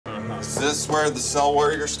Is this where the cell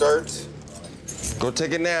warrior starts? Go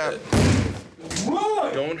take a nap.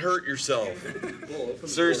 Don't hurt yourself.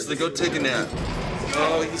 Seriously, go take a nap.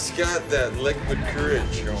 Oh, he's got that liquid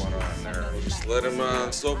courage going on there. Just let him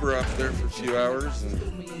sober up there for a few hours, and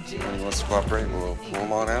when he wants to cooperate, we'll pull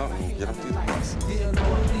him on out and get him through the process.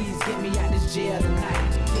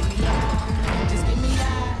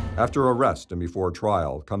 After arrest and before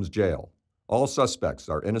trial comes jail. All suspects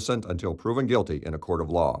are innocent until proven guilty in a court of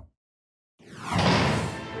law.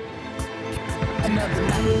 Another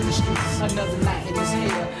night in the streets, another night in this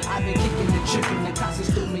hell. I've been kicking the chicken, the cops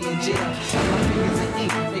threw me in jail. And my fingers in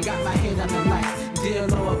ink, they got my head on the lights. Dear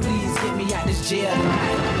Lord, please get me out this jail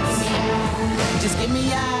tonight. Just get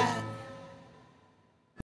me out.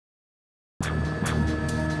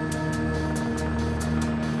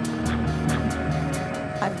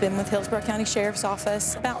 I've been with Hillsborough County Sheriff's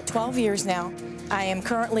Office about 12 years now. I am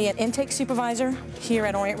currently an intake supervisor here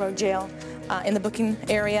at Orient Road Jail in the booking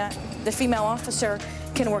area. The female officer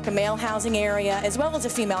can work a male housing area as well as a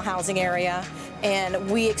female housing area, and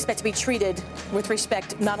we expect to be treated with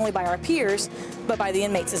respect not only by our peers, but by the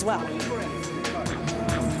inmates as well.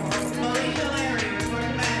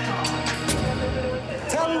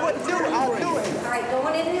 Tell me what to do, I'll do it. All right, go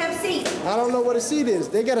on in and have a seat. I don't know what a seat is.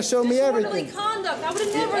 They gotta show me everything. Conduct. I would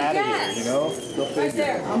have never guessed. You know? Right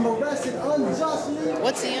there. I'm arrested unjustly.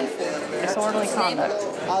 What's the in for? Disorderly conduct.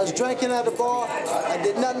 I was drinking at the bar. I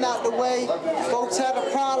did nothing out the way. Folks had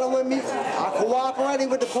a problem with me. I cooperated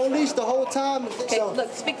with the police the whole time. Okay, so,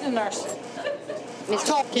 look, speak to the nurse.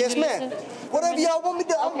 Talk, yes, ma'am. Whatever y'all want me to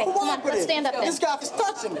do, I'm cooperative. Come on, let's stand up then. This guy is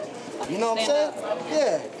touching me. You know what I'm saying?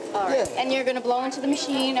 Yeah. All right. Yeah. And you're going to blow into the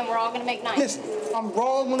machine, and we're all going to make nice. Listen, I'm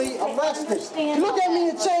wrongly arrested. Look at me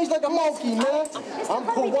and change like a monkey, man. I'm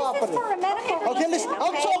cooperative. This is for a medical reason, Okay, listen,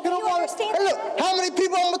 I'm talking to one. Hey, look, how many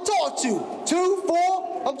people I'm going to talk to? 2,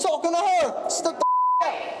 4? I'm talking to her. Step the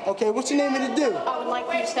out. Okay, what you need me to do? I would like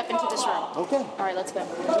you to step into this room. Okay. All right, let's go.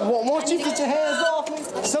 Once you get your hands off me,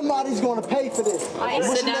 somebody's going to pay for this. All right,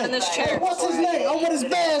 sit down in this chair. Hey, what's his name? I want his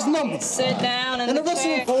badge number. Sit down in the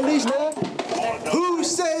chair. Police, man. Who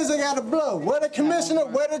says I got to blow? Where the commissioner?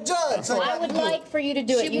 Where the judge? I would like for you to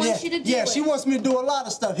do it. She wants you to do it. Yeah, she wants me to do a lot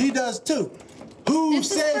of stuff. He does too. Who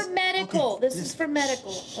says? This is for medical. Okay. This is for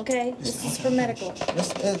medical, okay? This is for medical.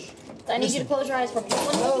 I need you to close your eyes for me.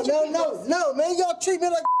 No, man. Y'all treat me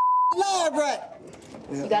like a lab rat.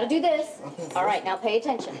 You got to do this. All right, now pay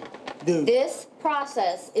attention. Dude. This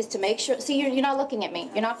process is to make sure. See, you're not looking at me.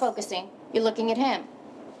 You're not focusing. You're looking at him.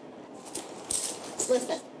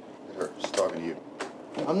 Listen. She's talking to you.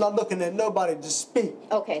 I'm not looking at nobody to speak.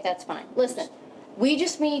 Okay, that's fine. Listen, we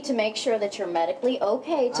just need to make sure that you're medically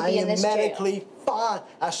okay to be in this jail. I am medically fine.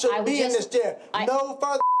 I shouldn't be in this jail. No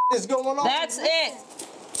further is going on. That's it.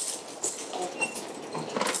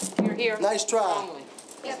 You're here. Nice try.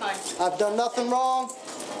 It's fine. I've done nothing wrong.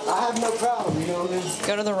 I have no problem, you know what I mean?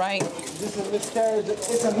 Go to the right. This is a miscarriage.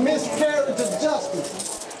 It's a miscarriage of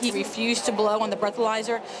justice. He refused to blow on the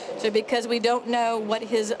breathalyzer, so because we don't know what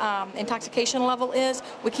his intoxication level is,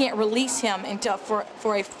 we can't release him until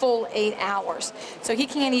for a full 8 hours. So he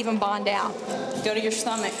can't even bond out. Go to your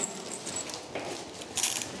stomach.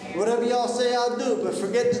 Whatever y'all say, I'll do, but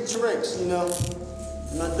forget the tricks, you know?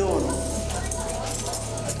 I'm not doing it.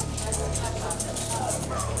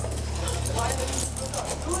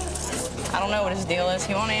 I don't know what his deal is.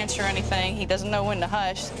 He won't answer anything. He doesn't know when to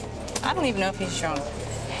hush. I don't even know if he's drunk.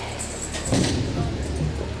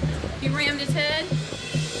 You rammed his head?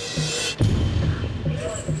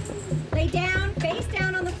 Lay down, face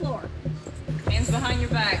down on the floor. Hands behind your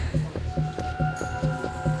back.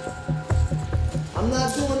 I'm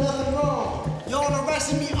not doing nothing wrong. Y'all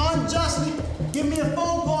arrested me unjustly. Give me a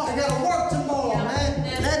phone call. I gotta work tomorrow,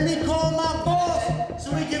 man. Let me call my boss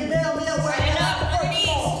so he can bail me out where I gotta work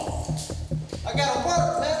tomorrow. I gotta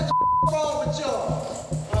work, man. What the wrong with y'all?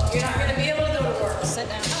 Well, you're not gonna be able to go to work. Sit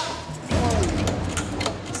down.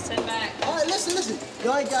 Sit back. All right, listen.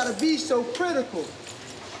 Y'all ain't gotta be so critical.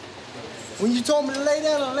 When you told me to lay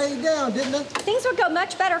down, I laid down, didn't I? Things would go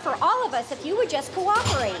much better for all of us if you would just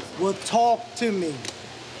cooperate. Well, talk to me.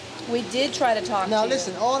 We did try to talk Now to you.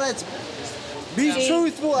 listen, all that's... Be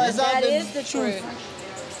truthful as I've been. That is the truth.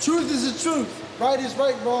 Truth is the truth. Right is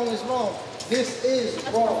right, wrong is wrong. This is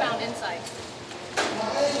That's wrong. profound insight.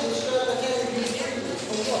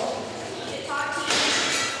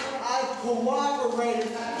 I've cooperated,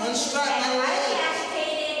 unstrapped my leg.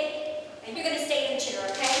 agitated, and you're gonna stay in the chair,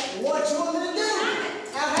 okay? What you want me to do?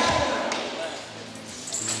 I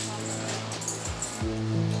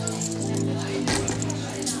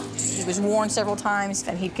He was warned several times,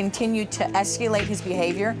 and he continued to escalate his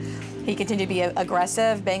behavior. He continued to be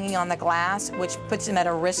aggressive, banging on the glass, which puts him at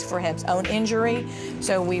a risk for his own injury.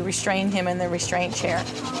 So we restrained him in the restraint chair.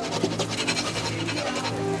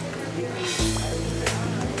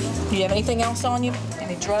 Do you have anything else on you?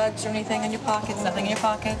 Any drugs or anything in your pockets? Nothing in your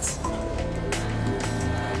pockets? All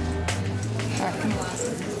right, come on.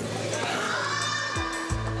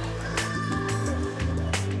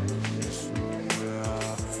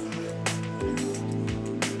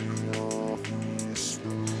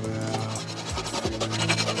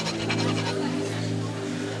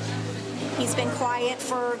 He's been quiet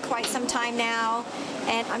for quite some time now,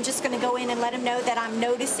 and I'm just going to go in and let him know that I'm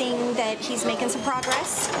noticing that he's making some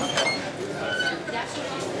progress.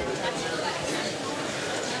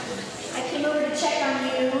 I came over to check on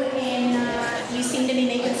you, and you seem to be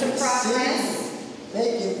making some progress.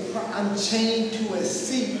 I'm chained to a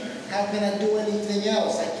seat. How can I do anything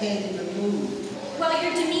else? I can't even move. Well,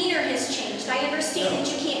 your demeanor has changed. I understand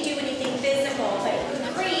that you can't do anything physical, but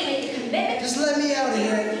you made a commitment. Just let me out of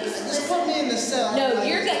here. Just put me in the cell. No,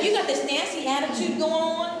 you got this nasty attitude going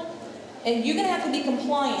on, and you're gonna have to be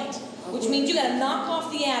compliant, which means you gotta knock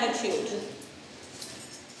off the attitude.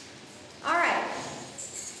 All right.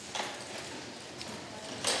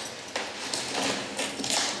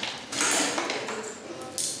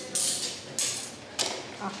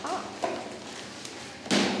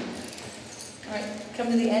 All right, come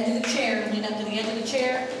to the edge of the chair. Lean up to the edge of the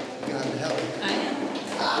chair. God help me. I am.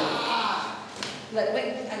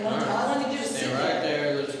 Wait, all I want to do is sit Stay right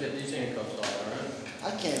there. Let's get these handcuffs off, all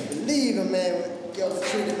right? I can't believe a man would go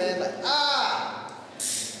treat a man like,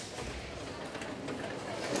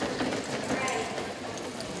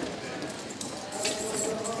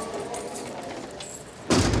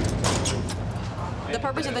 The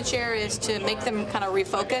purpose of the chair is to make them kind of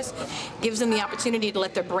refocus, gives them the opportunity to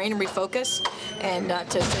let their brain refocus and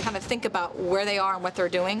to kind of think about where they are and what they're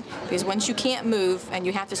doing. Because once you can't move and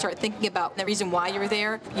you have to start thinking about the reason why you're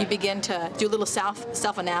there, you begin to do a little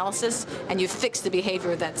self-analysis and you fix the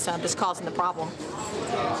behavior that's causing the problem.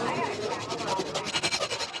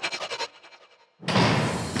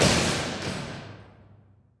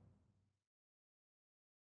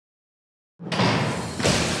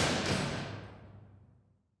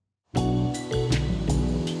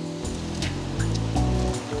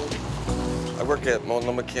 I work at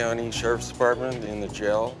Multnomah County Sheriff's Department in the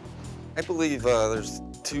jail. I believe there's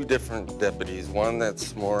two different deputies, one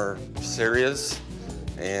that's more serious,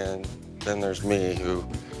 and then there's me, who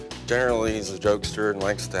generally is a jokester and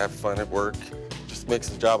likes to have fun at work. Just makes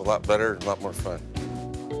the job a lot better and a lot more fun.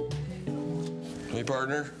 Hey,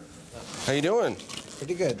 partner. How you doing?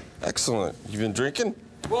 Pretty good. Excellent. You been drinking?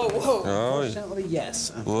 Whoa, whoa. Oh, Unfortunately,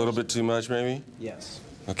 yes. a little bit too much, maybe? Yes.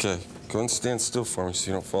 Okay. Go and stand still for me so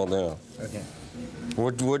you don't fall down. Okay.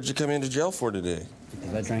 What'd you come into jail for today?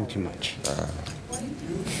 Because I drank too much.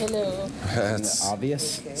 Hello. That's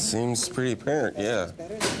obvious. Seems pretty apparent, yeah.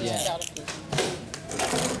 Yeah.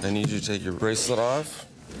 I need you to take your bracelet off.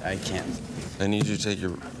 I can't. I need you to take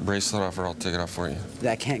your bracelet off or I'll take it off for you.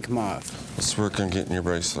 That can't come off. Let's work on getting your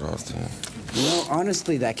bracelet off then. No,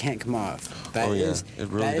 honestly, that can't come off. That oh, yeah. is, It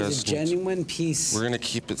really that does. is a genuine piece. We're gonna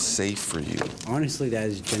keep it safe for you. Honestly, that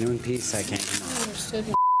is a genuine piece that can't come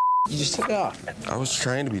off. You just took it off. I was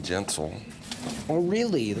trying to be gentle. Oh,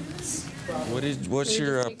 really? What's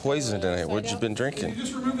your poison tonight? What you been drinking?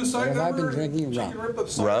 What have I been drinking? Rum.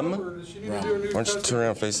 Rum? Why don't you turn around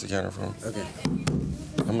and face the counter for me? Okay.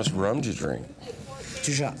 How much rum did you drink?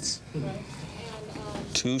 2 shots.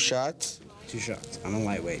 2 shots? 2 shots. I'm a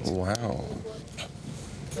lightweight. Wow.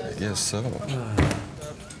 I guess so.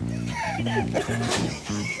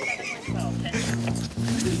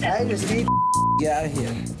 I just need to get out of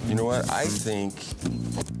here. You know what? I think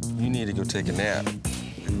you need to go take a nap.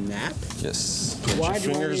 A nap? Yes. Get Why your do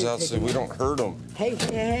I fingers need to out take so a we nap? don't hurt them. Hey,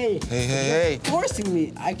 hey, hey. Hey, hey, hey. You're forcing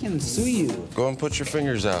me. I can sue you. Go and put your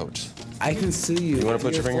fingers out. I can sue you. You want if to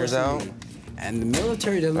put your you're fingers forcing out? me. And the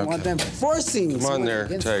military doesn't want them forcing Come on someone there,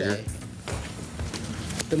 against Tiger. that.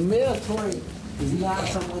 The military is not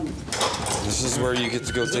someone. This is where you get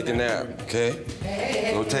to go take a nap, okay?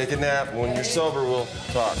 Go take a nap. When you're sober, we'll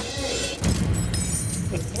talk.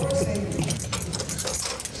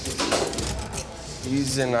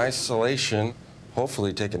 He's in isolation.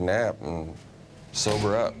 Hopefully take a nap and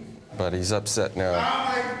sober up. But he's upset now.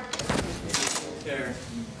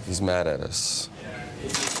 He's mad at us.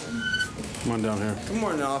 Come on down here. Good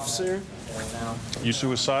morning, officer. You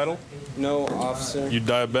suicidal? No, officer. You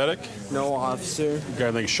diabetic? No, officer. You got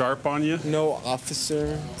anything sharp on you? No,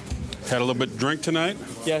 officer. Had a little bit to drink tonight?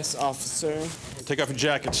 Yes, officer. Take off your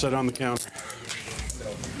jacket, set it on the counter.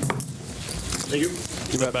 Thank you.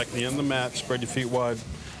 Get back to the end of the mat, spread your feet wide.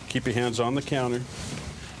 Keep your hands on the counter.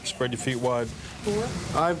 Spread your feet wide.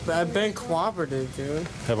 I've been cooperative, dude.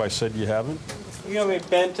 Have I said you haven't? You got me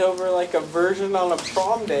bent over like a virgin on a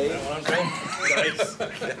prom date.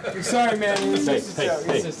 Sorry, man. It's just a joke.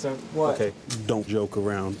 It's just a what? Okay, don't joke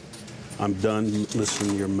around. I'm done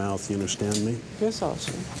listening to your mouth. You understand me? Yes,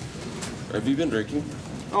 officer. Have you been drinking?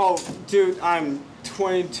 Oh, dude, I'm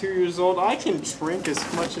 22 years old. I can drink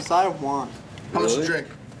as much as I want. How much you drink?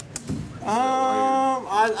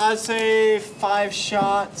 I'd say 5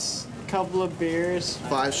 shots, a couple of beers.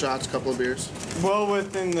 5 shots, couple of beers. Well,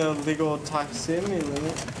 within the legal toxicity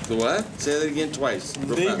limit. The what? Say that again twice.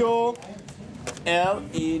 Legal,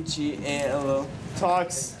 L-E-G-A-L-O,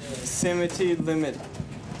 toxicity limit.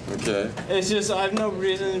 Okay. It's just I have no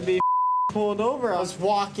reason to be pulled over. I was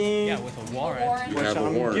walking. Yeah, with a warrant. You Which have a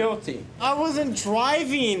I'm warrant. guilty. I wasn't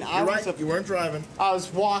driving. You're right. You weren't driving. I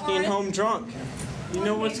was walking home drunk. You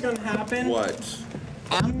know what's gonna happen? What?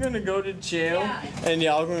 I'm gonna go to jail, and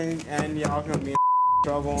y'all gonna be in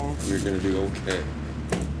trouble. You're gonna do okay.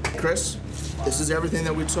 Chris, this is everything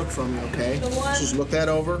that we took from you, okay? Just look that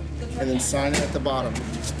over and then sign it at the bottom.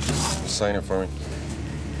 Sign it for me.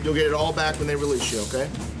 You'll get it all back when they release you, okay?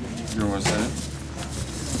 You want to sign it?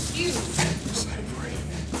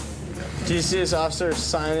 Do you see this officer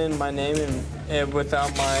signing my name and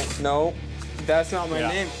without my no? That's not my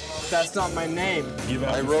name. That's not my name.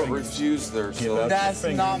 I wrote refuse there, so that's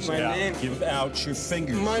not my name. Give out your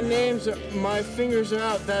fingers. My fingers are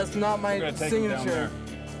out. That's not my signature.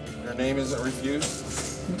 Your name isn't refused?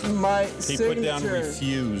 My He signature. put down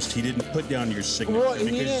refused. He didn't put down your signature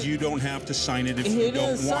because you don't have to sign it if you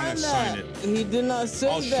don't want to sign it. He did not say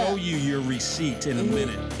I'll that. show you your receipt in a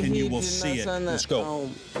minute, and you will see it. Let's go.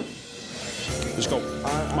 Let's go.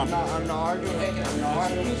 Come on. I'm not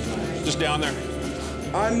arguing. Just down there.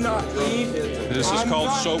 I'm not even. This is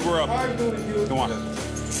called sober up. Go on.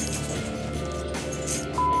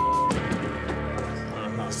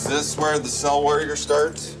 Is this where the cell warrior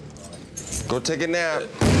starts? Go take a nap.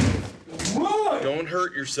 Don't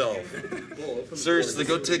hurt yourself. Seriously,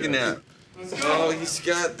 go take a nap. Oh, he's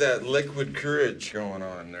got that liquid courage going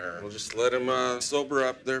on there. We'll just let him sober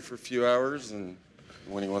up there for a few hours, and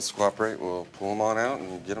when he wants to cooperate, we'll pull him on out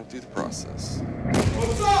and get him through the process.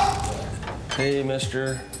 What's up? Hey,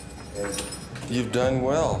 mister. You've done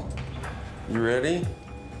well. You ready?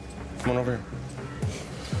 Come on over here.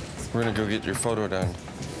 We're gonna go get your photo done.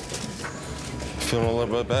 Feeling a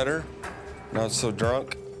little bit better? Not so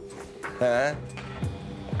drunk? Huh?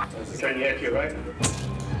 Can you actually right?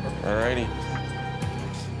 Alrighty.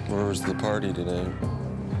 Where was the party today?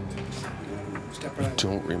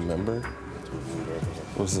 Don't remember?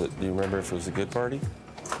 Was it, do you remember if it was a good party?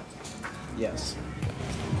 Yes.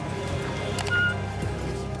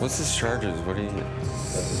 What's his charges? What do you...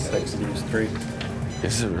 Sex abuse 3.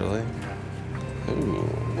 Is it really? Ooh.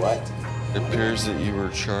 What? It appears that you were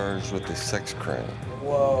charged with a sex crime.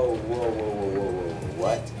 Whoa.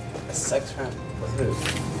 What? A sex crime? With who?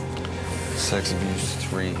 Sex abuse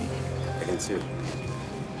 3. Against who?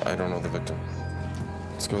 I don't know the victim.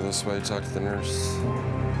 Let's go this way, talk to the nurse.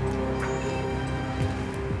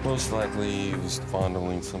 Most likely he was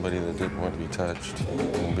fondling somebody that didn't want to be touched.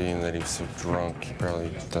 And being that he was so drunk, he probably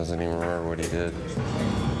doesn't even remember what he did.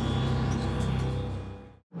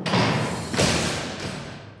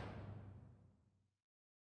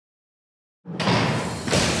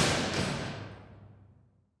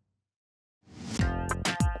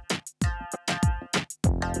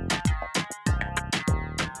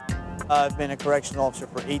 I've been a correctional officer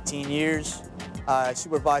for 18 years. I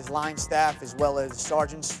supervise line staff as well as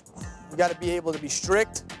sergeants. You got to be able to be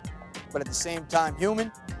strict, but at the same time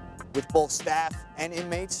human, with both staff and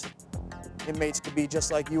inmates. Inmates could be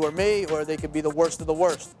just like you or me, or they could be the worst of the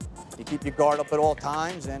worst. You keep your guard up at all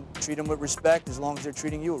times and treat them with respect as long as they're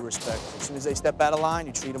treating you with respect. As soon as they step out of line,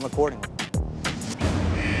 you treat them accordingly.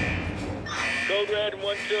 Code red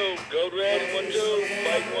 1-2. Code red 1-2.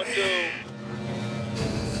 Fight 1-2.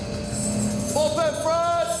 Bullpen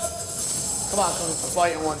front! Come on,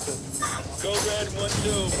 fight in 1-2. Code red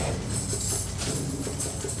 1-2.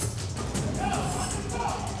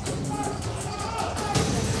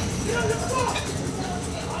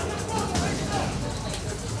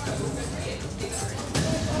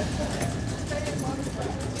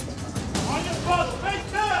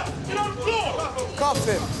 Cuff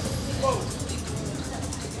him.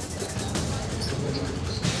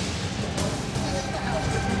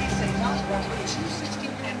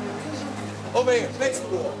 Over here, next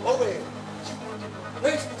door, over here.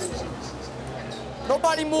 Next door.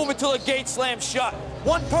 Nobody move until the gate slams shut.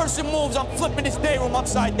 One person moves, I'm flipping this day room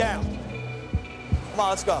upside down. Come on,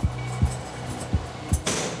 let's go.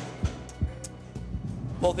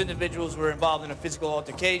 Both individuals were involved in a physical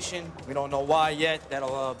altercation. We don't know why yet.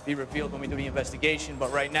 That'll be revealed when we do the investigation.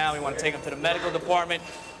 But right now, we want to take them to the medical department,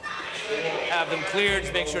 have them cleared,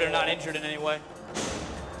 just make sure they're not injured in any way.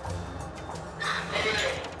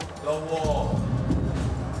 The wall.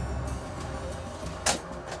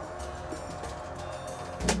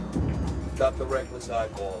 Got the reckless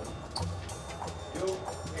eyeball. You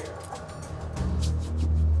here.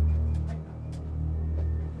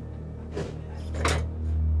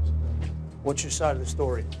 What's your side of the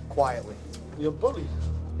story? Quietly. You're a bully.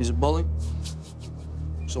 He's a bully?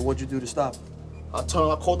 So what'd you do to stop him? I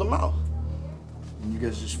called him out. And you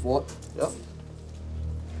guys just fought? Yep.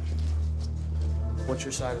 What's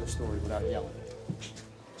your side of the story without yelling?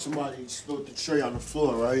 Somebody spilled the tray on the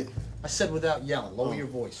floor, right? I said without yelling. Lower your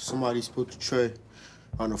voice. Somebody spilled the tray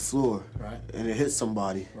on the floor. Right. And it hit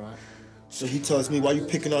somebody. Right. So he tells me, why you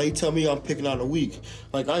picking on? He tell me I'm picking on a weak.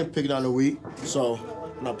 Like, I ain't picking on a weak. So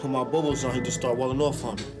when I put my bubbles on, he just start welling off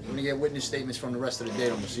on me. I'm gonna get witness statements from the rest of the date.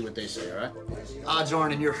 I'm gonna see what they say, all right? Odds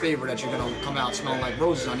aren't in your favor that you're gonna come out smelling like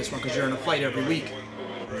roses on this one because you're in a fight every week.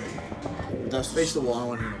 Face the wall, I don't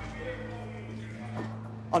want to hear it.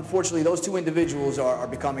 Unfortunately, those two individuals are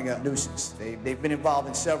becoming a nuisance. They've been involved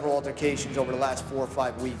in several altercations over the last 4 or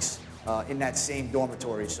 5 weeks in that same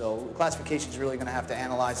dormitory. So classification is really going to have to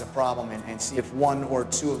analyze the problem and see if 1 or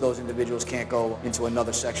 2 of those individuals can't go into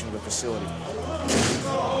another section of the facility.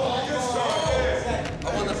 I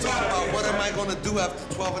want to talk about what am I going to do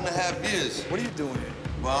after 12 and a half years. What are you doing here?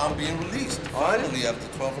 Well, I'm being released, finally, after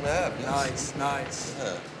 12 and a half. Yes. Nice, nice.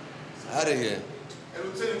 Yeah. Out of here.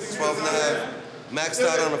 12 and a half. Maxed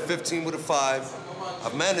out on a 15 with a 5.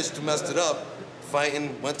 I've managed to mess it up.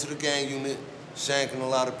 Fighting, went to the gang unit, shanking a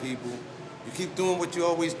lot of people. You keep doing what you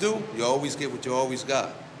always do, you always get what you always got.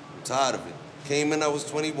 I'm tired of it. Came in, I was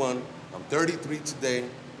 21. I'm 33 today.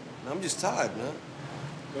 And I'm just tired, man.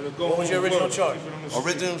 What was your original charge?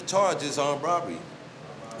 Original charge is armed robbery.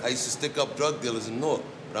 I used to stick up drug dealers in North,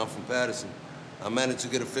 but I'm from Paterson. I managed to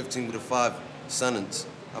get a 15 with a 5 sentence.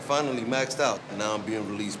 I finally maxed out, and now I'm being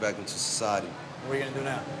released back into society. What are you gonna do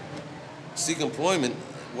now? Seek employment.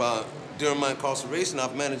 Well, during my incarceration,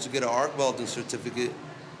 I've managed to get an arc welding certificate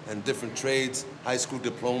and different trades, high school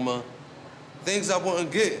diploma, things I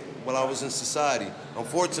wouldn't get while I was in society.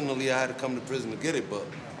 Unfortunately, I had to come to prison to get it, but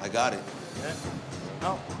I got it. Yeah.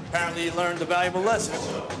 No, apparently you learned a valuable lesson.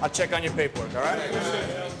 I'll check on your paperwork, all right?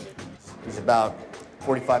 He's about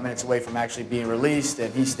 45 minutes away from actually being released,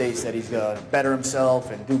 and he states that he's gonna better himself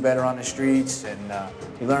and do better on the streets, and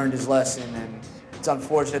he learned his lesson, and it's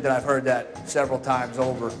unfortunate that I've heard that several times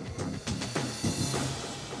over.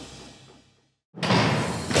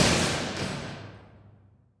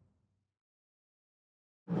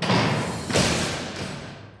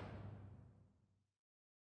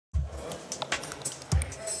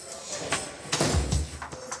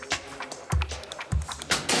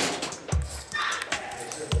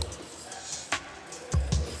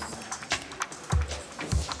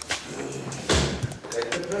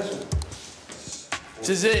 This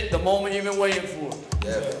is it, the moment you've been waiting for.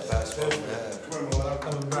 Yeah, for the past 12 and a half. I'm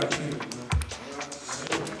coming back to you.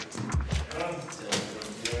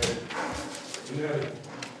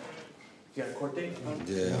 You got a court date?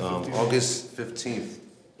 Yeah, August 15th.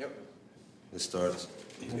 Yep. It starts.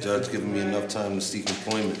 The judge giving me enough time to seek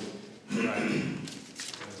employment. Right.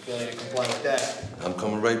 Failing to comply with that. I'm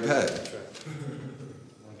coming right back.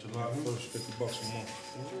 On July 1st, $50 a month.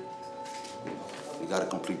 You gotta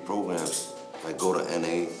complete programs. Like go to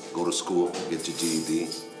NA, go to school, get your GED.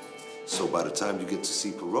 So by the time you get to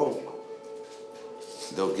see parole,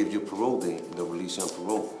 they'll give you a parole date, they'll release you on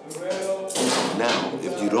parole. Now,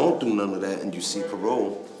 if you don't do none of that and you see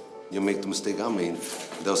parole, you'll make the mistake I made.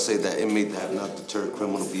 They'll say that inmate have not deterred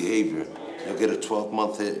criminal behavior. You'll get a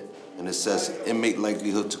 12-month hit, and it says inmate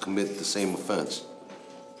likelihood to commit the same offense.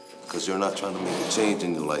 Because you're not trying to make a change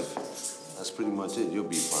in your life. That's pretty much it, you'll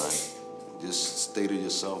be fine. Just stay to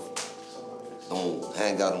yourself. Don't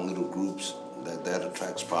hang out in little groups. That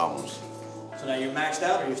attracts problems. So now you're maxed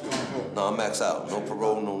out or you're still on parole? No, I'm maxed out. No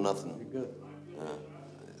parole, no nothing. You're good. Yeah.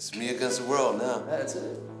 It's me against the world now. That's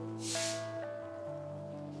it.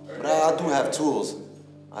 But I do have tools.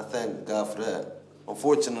 I thank God for that.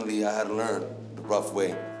 Unfortunately, I had to learn the rough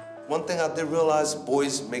way. One thing I did realize,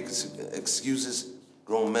 boys make excuses,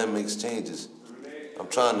 grown men make changes. I'm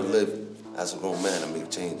trying to live as a grown man and make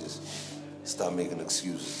changes. Stop making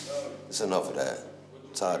excuses. It's enough of that.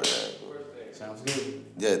 I'm tired of that. Sounds good.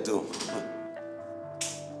 Yeah, it do.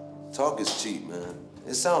 Talk is cheap, man.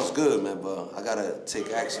 It sounds good, man, but I gotta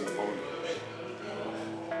take action upon it.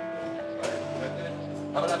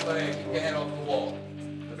 How about I keep your head off the wall?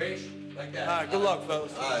 The base? Like that. right, good luck,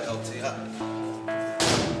 fellas. All right, LT.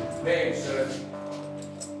 Name, sir.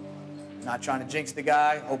 Not trying to jinx the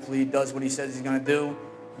guy. Hopefully he does what he says he's gonna do,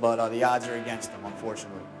 but the odds are against him,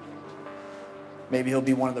 unfortunately. Maybe he'll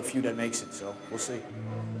be one of the few that makes it, so we'll see.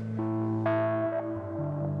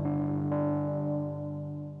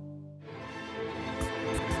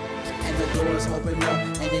 And the doors open up,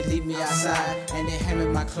 and they leave me outside, and they hand me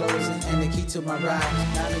my clothes and the key to my ride.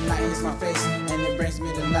 Now the night hits my face, and it brings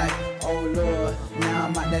me to life. Oh Lord, now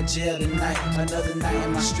I'm out that jail tonight. Another night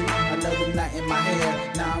in my street, another night in my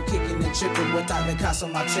hair. Now I'm kicking and tripping without the cops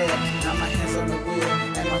on my chair. Now my hands on the wheel,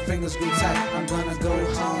 and my fingers grew tight. I'm gonna go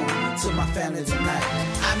home to my family tonight.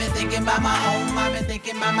 I've been thinking about my home, I've been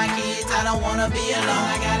thinking about my kids. I don't wanna be alone,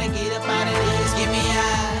 I gotta get up out of this. Get me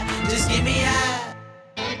out, just get me out.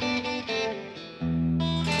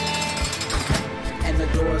 And the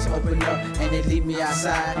doors open up, and they leave me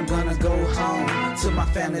outside. I'm gonna go home to my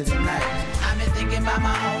family tonight. I've been thinking about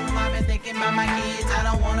my home, I've been thinking about my kids. I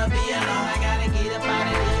don't wanna be alone.